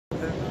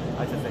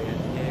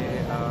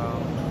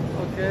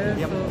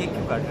ये हम केक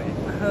क्यों काट रहे हैं?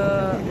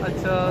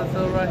 अच्छा,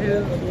 so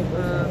Raheel,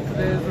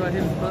 today is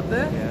Rahil's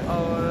birthday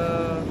और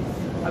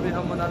अभी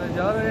हम मनाने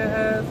जा रहे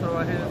हैं. So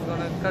Raheel is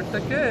gonna cut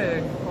the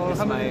cake. और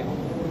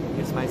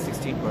It's my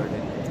 16th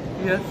birthday.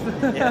 Yes.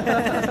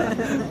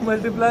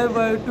 Multiply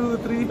by 2,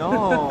 3. No.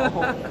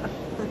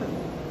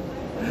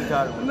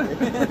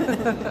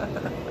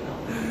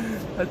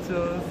 अच्छा,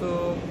 so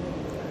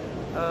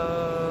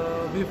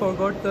we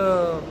forgot the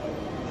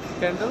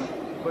candle,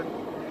 but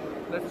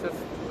let's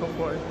just go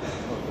for it.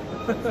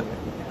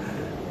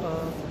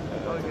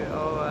 Okay,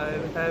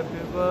 alright.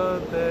 Happy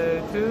birthday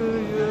to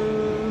you.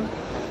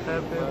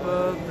 Happy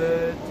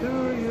birthday to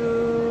you.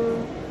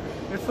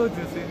 It's so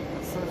juicy.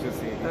 So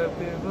juicy.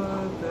 Happy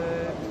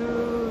birthday to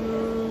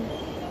you.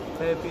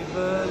 Happy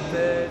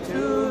birthday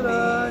to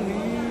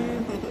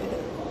Raheel.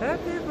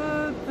 Happy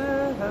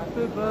birthday,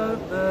 happy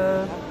birthday,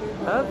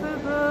 happy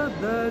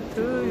birthday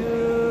to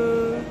you.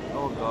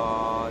 Oh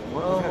God,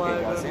 what was my your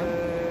cake, goodness.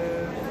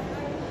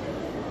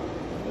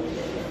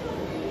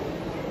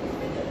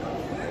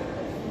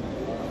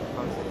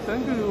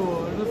 Thank you,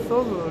 it was so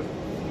good.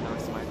 Now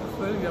it's my turn.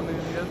 Very yummy,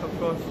 yes, of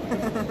course.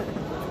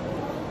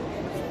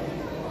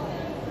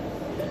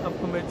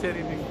 आपको मैं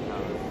cherry भी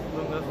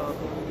दूंगा साथ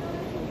में.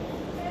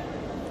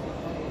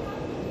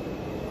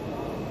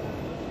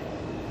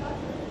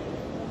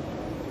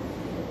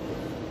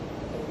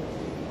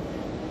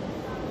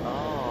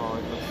 Oh,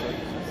 it looks so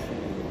juicy.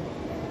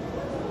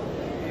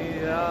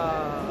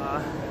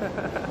 Yeah.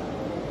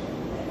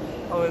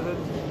 How is it?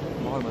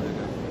 बहुत मजे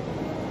का.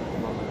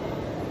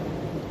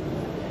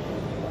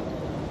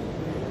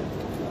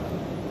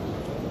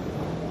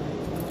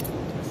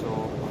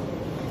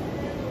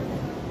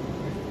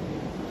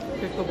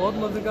 Cake तो बहुत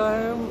मजे का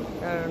है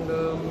एंड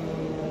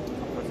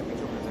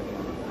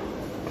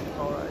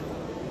और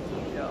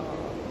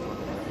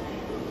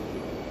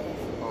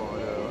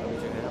अभी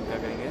जो है हम क्या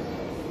करेंगे,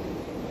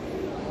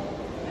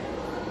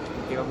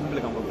 केक मुंह पे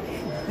लगाऊंगा.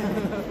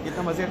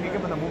 कितना मजे आएंगे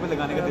मतलब मुंह पे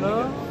लगाने का दिल नहीं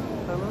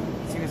करता.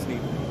 सीरियसली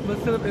बस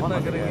सिर्फ इतना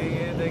करेंगे.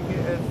 ये देखिए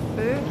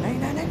ऐसे. नहीं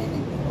नहीं नहीं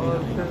नहीं. और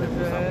फिर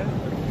जो है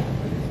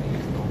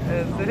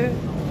ऐसे.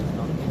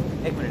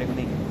 एक मिनट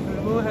नहीं.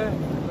 वो है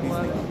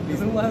प्लीज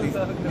नहीं, मेरा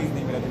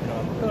दिल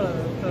खराब.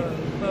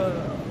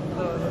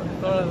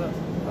 थोड़ा सा.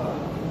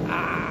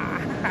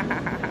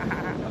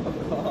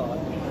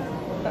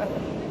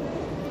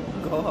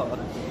 God.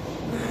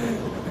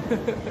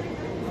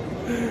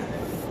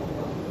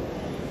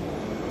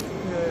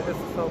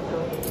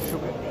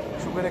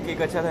 शुक्र है केक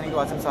अच्छा था, नहीं तो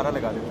आज हम सारा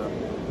लगा देता.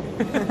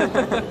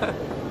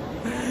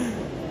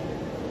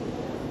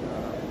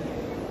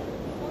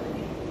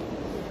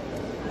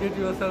 Get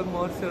yourself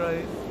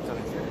moisturized.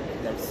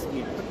 Let's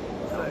eat.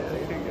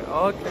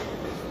 Okay.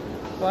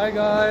 Bye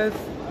guys.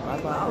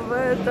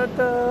 Bye.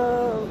 Tata.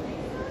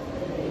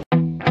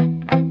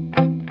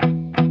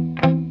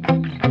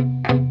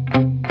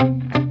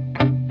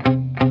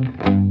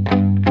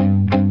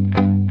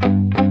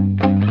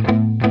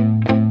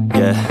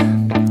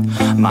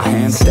 My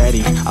hands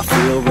steady, I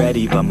feel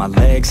ready, but my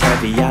legs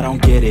heavy, I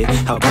don't get it.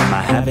 How come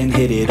I haven't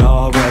hit it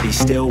already?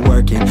 Still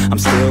working, I'm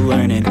still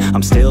learning,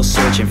 I'm still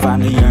searching,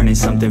 finally earning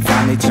something,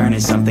 finally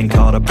turning something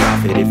called a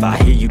profit. If I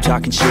hear you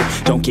talking shit,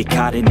 don't get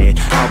caught in it.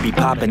 I'll be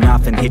popping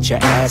off and hit your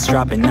ass,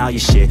 dropping all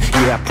your shit.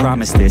 Yeah, I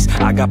promise this,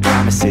 I got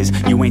promises,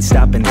 you ain't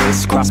stopping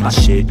this. Cross my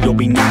shit, you'll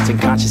be knocked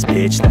unconscious,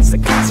 bitch. That's the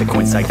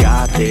consequence, I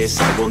got this,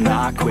 I will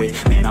not quit.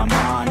 Man, I'm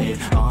on it,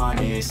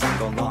 honest, I'm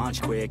gon'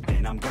 launch quick,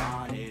 then I'm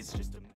gone. It's just